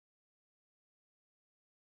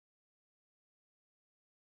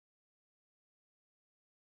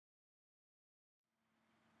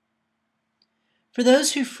For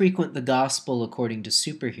those who frequent the Gospel according to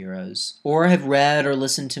superheroes, or have read or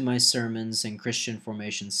listened to my sermons and Christian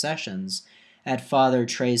formation sessions at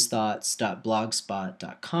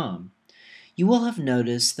fathertraysthoughts.blogspot.com, you will have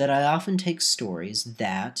noticed that I often take stories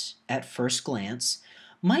that, at first glance,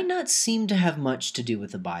 might not seem to have much to do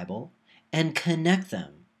with the Bible and connect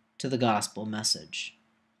them to the gospel message.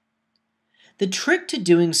 The trick to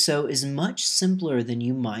doing so is much simpler than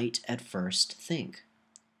you might at first think.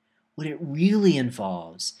 What it really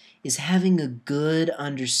involves is having a good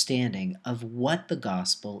understanding of what the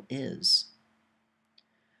gospel is.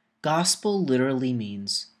 Gospel literally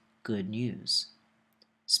means good news.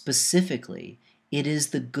 Specifically, it is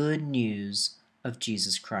the good news of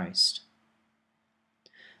Jesus Christ.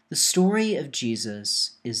 The story of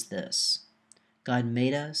Jesus is this: God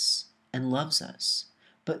made us and loves us,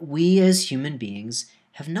 but we as human beings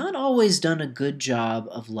have not always done a good job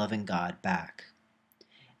of loving God back.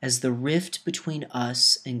 As the rift between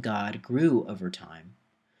us and God grew over time,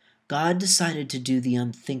 God decided to do the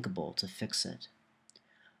unthinkable to fix it.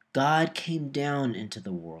 God came down into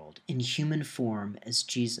the world in human form as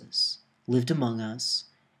Jesus, lived among us,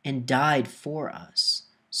 and died for us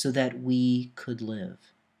so that we could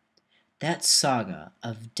live. That saga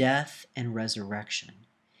of death and resurrection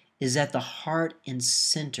is at the heart and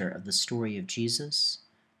center of the story of Jesus,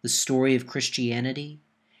 the story of Christianity,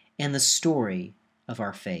 and the story of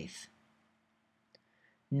our faith.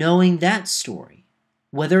 Knowing that story,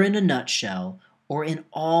 whether in a nutshell or in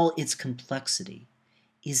all its complexity,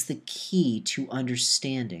 is the key to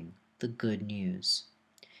understanding the good news.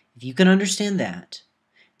 If you can understand that,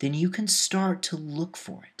 then you can start to look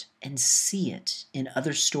for it and see it in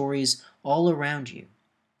other stories all around you.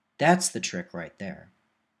 That's the trick right there.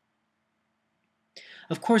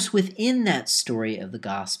 Of course, within that story of the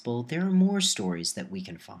gospel, there are more stories that we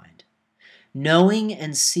can find. Knowing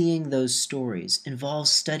and seeing those stories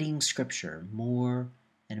involves studying Scripture more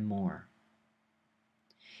and more.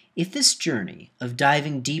 If this journey of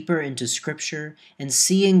diving deeper into Scripture and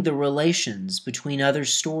seeing the relations between other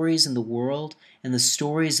stories in the world and the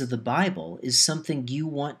stories of the Bible is something you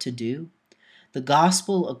want to do, the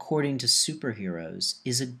Gospel according to superheroes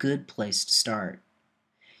is a good place to start.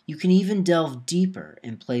 You can even delve deeper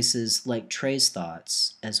in places like Trey's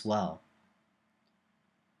Thoughts as well.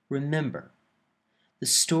 Remember, the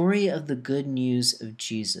story of the good news of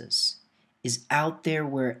Jesus is out there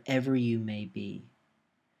wherever you may be.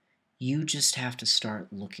 You just have to start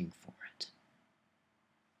looking for it.